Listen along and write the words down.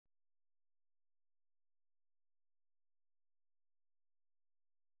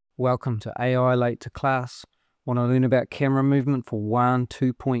Welcome to AI Late to Class. Want to learn about camera movement for WAN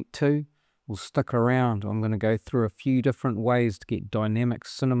 2.2? Well, stick around. I'm going to go through a few different ways to get dynamic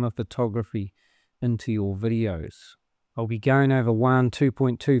cinematography into your videos. I'll be going over WAN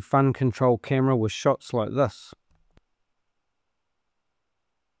 2.2 Fun Control camera with shots like this.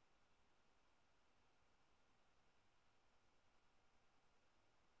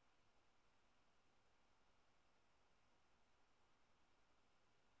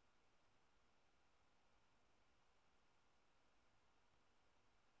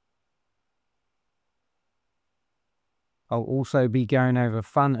 I'll also be going over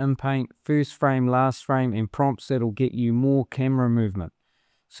Fun Inpaint, first frame, last frame, and prompts that'll get you more camera movement.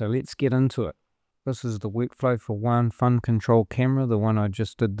 So let's get into it. This is the workflow for one Fun Control camera, the one I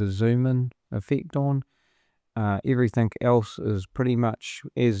just did the zoom in effect on. Everything else is pretty much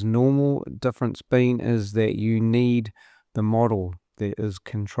as normal. Difference being is that you need the model that is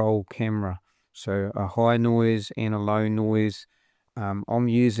control camera. So a high noise and a low noise. I'm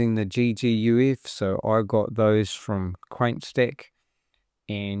using the GGUF, so I got those from QuaintStack.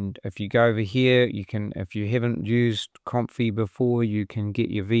 And if you go over here, you can, if you haven't used Comfy before, you can get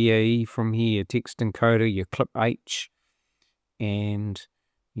your VAE from here, your text encoder, your clip H, and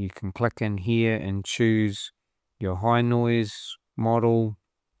you can click in here and choose your high noise model,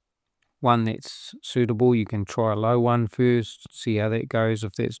 one that's suitable. You can try a low one first, see how that goes.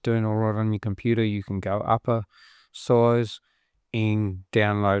 If that's doing all right on your computer, you can go upper size and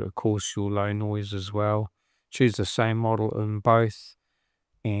download, of course, your low noise as well. Choose the same model in both,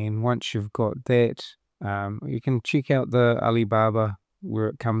 and once you've got that, you can check out the Alibaba where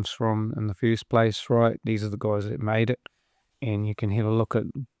it comes from in the first place, right? These are the guys that made it, and you can have a look at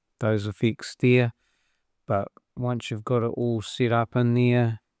those effects there. But once you've got it all set up in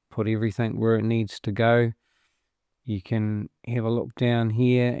there, put everything where it needs to go, you can have a look down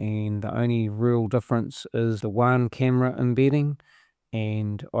here, and the only real difference is the one camera embedding,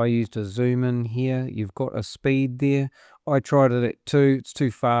 and I used a zoom in here. You've got a speed there. I tried it at 2, it's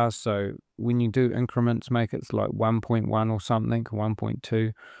too fast, so when you do increments, make it like 1.1 or something,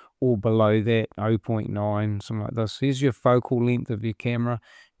 1.2, or below that, 0.9, something like this. Here's your focal length of your camera.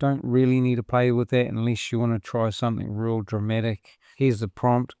 Don't really need to play with that unless you want to try something real dramatic. Here's the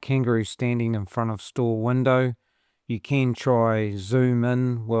prompt: kangaroo standing in front of store window. You can try zoom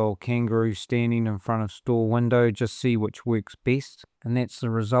in while kangaroo standing in front of store window, just see which works best, and that's the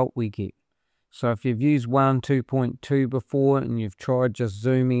result we get. So if you've used WAN 2.2 before and you've tried just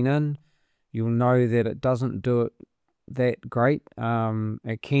zooming in, you'll know that it doesn't do it that great.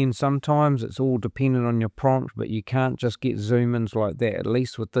 It can sometimes, it's all dependent on your prompt, but you can't just get zoom ins like that. At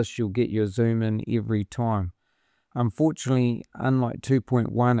least with this, you'll get your zoom in every time. Unfortunately, unlike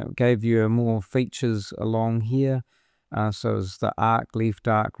 2.1, it gave you more features along here. So it's the arc left,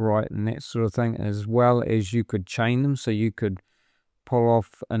 arc right, and that sort of thing, as well as you could chain them. So you could pull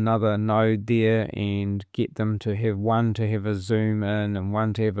off another node there and get them to have one to have a zoom in and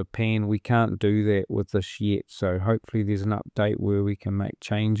one to have a pan. We can't do that with this yet, so hopefully there's an update where we can make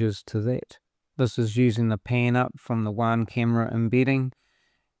changes to that. This is using the pan up from the one camera embedding,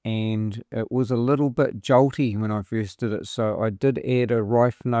 and it was a little bit jolty when I first did it, so I did add a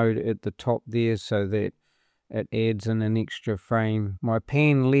rife node at the top there so that it adds in an extra frame. My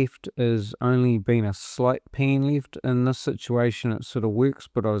pan left is only been a slight pan left. In this situation it sort of works,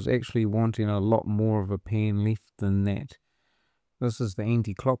 but I was actually wanting a lot more of a pan left than that. This is the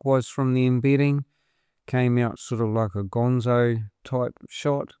anti-clockwise from the embedding. Came out sort of like a gonzo type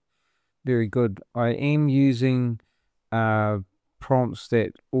shot. Very good. I am using prompts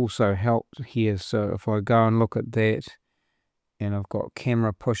that also helped here, so if I go and look at that, and I've got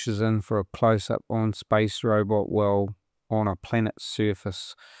camera pushes in for a close-up on space robot while on a planet's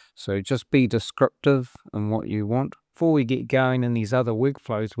surface. So just be descriptive in what you want. Before we get going in these other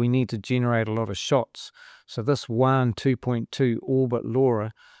workflows, we need to generate a lot of shots. So this WAN 2.2 Orbit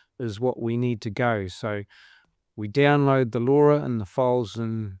Lora is what we need to go. So we download the Lora and the files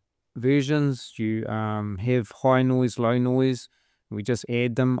and versions. You have high noise, low noise. We just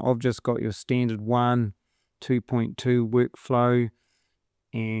add them. I've just got your standard WAN 2.2 workflow,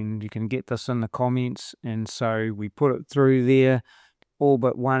 and you can get this in the comments. And so we put it through there, all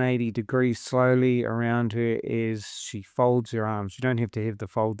but 180 degrees slowly around her as she folds her arms. You don't have to have to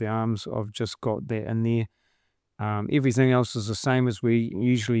fold the arms. I've just got that in there. Everything else is the same as we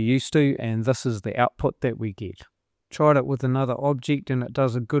usually used to, and this is the output that we get. Tried it with another object and it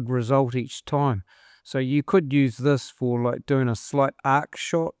does a good result each time. So you could use this for like doing a slight arc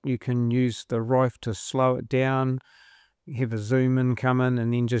shot. You can use the rife to slow it down have a zoom in come in,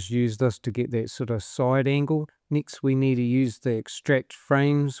 and then just use this to get that sort of side angle. Next we need to use the extract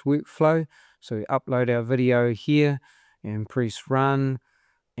frames workflow. So we upload our video here and press run,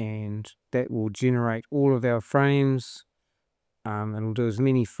 and that will generate all of our frames. It'll do as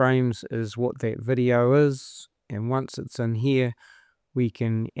many frames as what that video is, and once it's in here we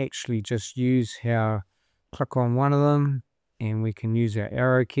can actually just click on one of them, and we can use our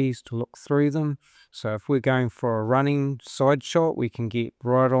arrow keys to look through them. So if we're going for a running side shot, we can get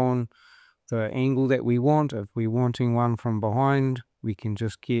right on the angle that we want. If we're wanting one from behind, we can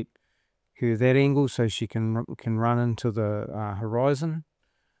just get her that angle so she can run into the horizon.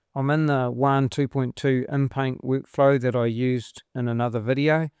 I'm in the 2.2 Inpaint workflow that I used in another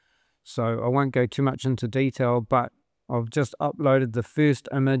video, so I won't go too much into detail, but I've just uploaded the first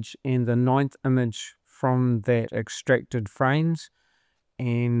image and the 9th image from that extracted frames,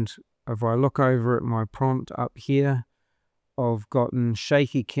 and if I look over at my prompt up here, I've gotten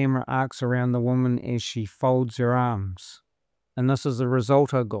shaky camera arcs around the woman as she folds her arms. And this is the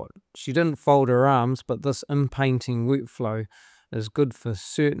result I got. She didn't fold her arms, but this inpainting workflow is good for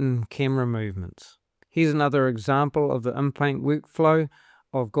certain camera movements. Here's another example of the inpaint workflow.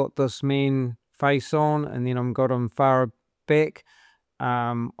 I've got this man face on, and then I've got him far back.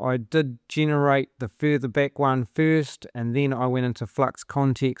 I did generate the further back one first, and then I went into Flux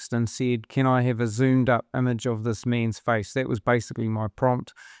Context and said, can I have a zoomed up image of this man's face? That was basically my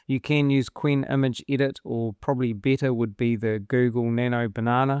prompt. You can use Quen Image Edit, or probably better would be the Google Nano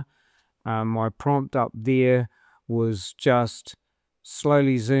Banana. My prompt up there was just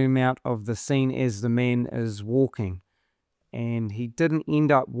slowly zoom out of the scene as the man is walking. And he didn't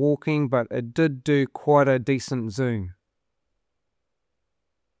end up walking, but it did do quite a decent zoom.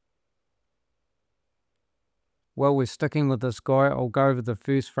 While we're sticking with this guy, I'll go over the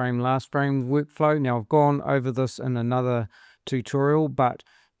first frame, last frame workflow. Now I've gone over this in another tutorial, but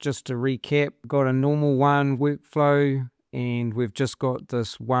just to recap, got a normal one workflow, and we've just got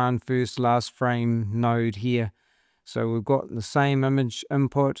this one first, last frame node here. So we've got the same image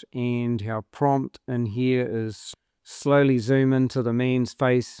input, and our prompt in here is slowly zoom into the man's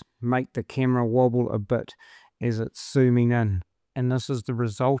face, make the camera wobble a bit as it's zooming in. And this is the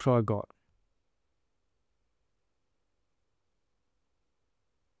result I got.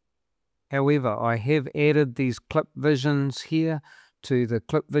 However, I have added these clip visions here to the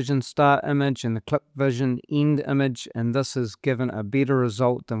clip vision start image and the clip vision end image, and this has given a better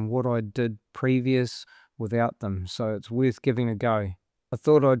result than what I did previous without them, so it's worth giving a go. I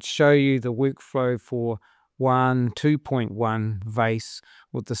thought I'd show you the workflow for 2.1 Vace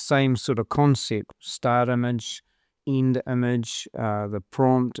with the same sort of concept. Start image, end image, the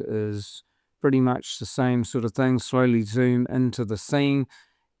prompt is pretty much the same sort of thing, slowly zoom into the scene,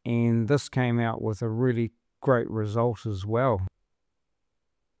 and this came out with a really great result as well.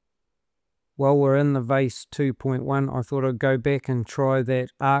 While we're in the Vace 2.1, I thought I'd go back and try that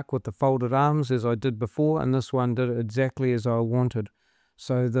arc with the folded arms as I did before, and this one did it exactly as I wanted.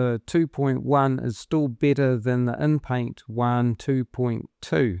 So the 2.1 is still better than the Inpaint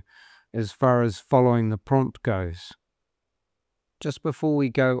 2.2 as far as following the prompt goes. Just before we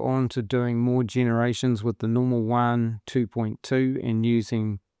go on to doing more generations with the normal 2.2 and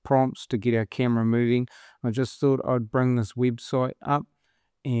using prompts to get our camera moving, I just thought I'd bring this website up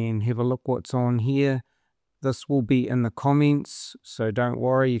and have a look what's on here. This will be in the comments, so don't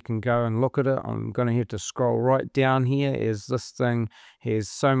worry, you can go and look at it. I'm going to have to scroll right down here as this thing has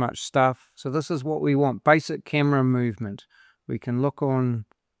so much stuff. So this is what we want, basic camera movement. We can look on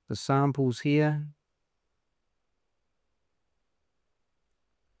the samples here.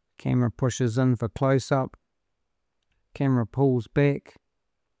 Camera pushes in for close-up. Camera pulls back.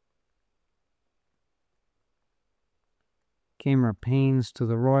 Camera pans to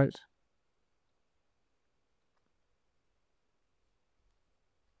the right.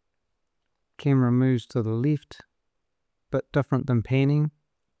 Camera moves to the left, bit different than panning.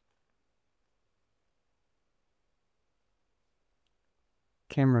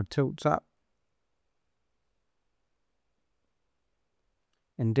 Camera tilts up.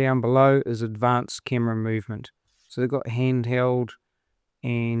 And down below is advanced camera movement. So they've got handheld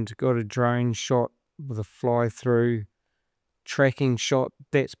and got a drone shot with a fly through. Tracking shot,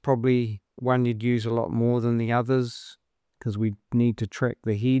 that's probably one you'd use a lot more than the others because we need to track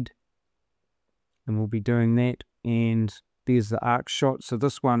the head, and we'll be doing that. And there's the arc shot, so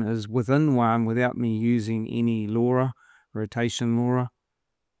this one is within one without me using any Loras, rotation Loras.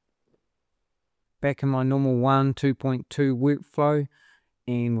 Back in my normal 2.2 workflow,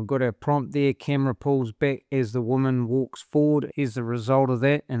 and we've got our prompt there, camera pulls back as the woman walks forward. Here's the result of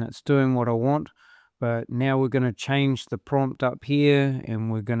that, and it's doing what I want. But now we're going to change the prompt up here,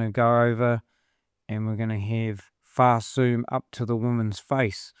 and we're going to go over and we're going to have fast zoom up to the woman's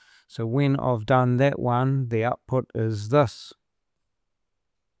face. So when I've done that one, the output is this.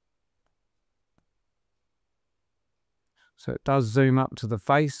 So it does zoom up to the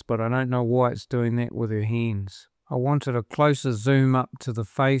face, but I don't know why it's doing that with her hands. I wanted a closer zoom up to the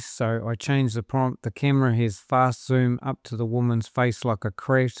face, so I changed the prompt. The camera has fast zoom up to the woman's face like a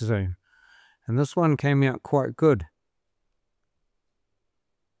crash zoom. And this one came out quite good.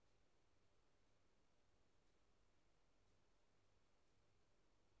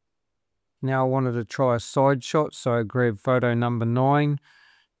 Now I wanted to try a side shot, so I grabbed photo number 9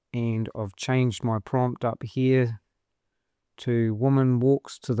 and I've changed my prompt up here to woman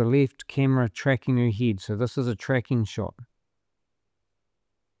walks to the left, camera tracking her head. So this is a tracking shot.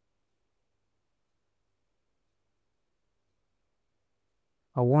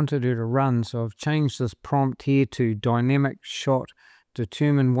 I wanted her to run, so I've changed this prompt here to dynamic shot,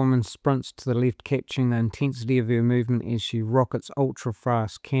 determine woman sprints to the left, capturing the intensity of her movement as she rockets ultra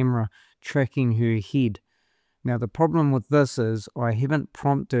fast, camera tracking her head. Now the problem with this is I haven't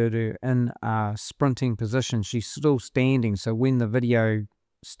prompted her in a sprinting position. She's still standing, so when the video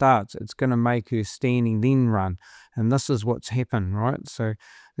starts, it's going to make her standing then run. And this is what's happened, right? So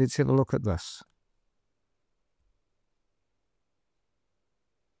let's have a look at this.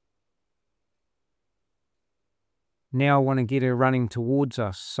 Now I want to get her running towards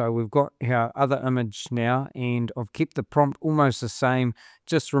us. So we've got our other image now, and I've kept the prompt almost the same,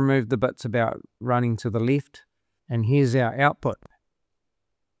 just removed the bits about running to the left. And here's our output.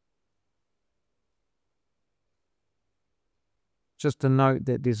 Just a note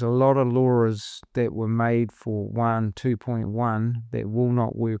that there's a lot of Loras that were made for WAN 2.1 that will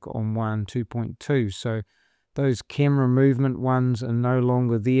not work on WAN 2.2. So those camera movement ones are no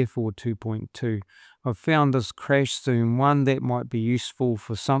longer there for 2.2. I've found this crash zoom one that might be useful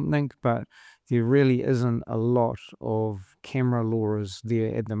for something, but there really isn't a lot of camera Loras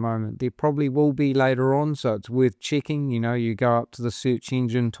there at the moment. There probably will be later on, so it's worth checking. You know, you go up to the search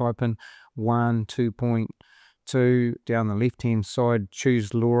engine, type in WAN 2.2 down the left hand side,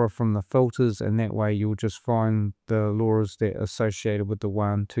 choose Lora from the filters, and that way you'll just find the Loras that are associated with the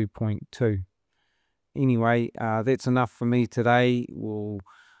WAN 2.2. Anyway, that's enough for me today. We'll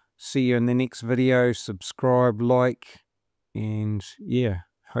see you in the next video. Subscribe, like, and yeah,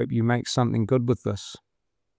 hope you make something good with this.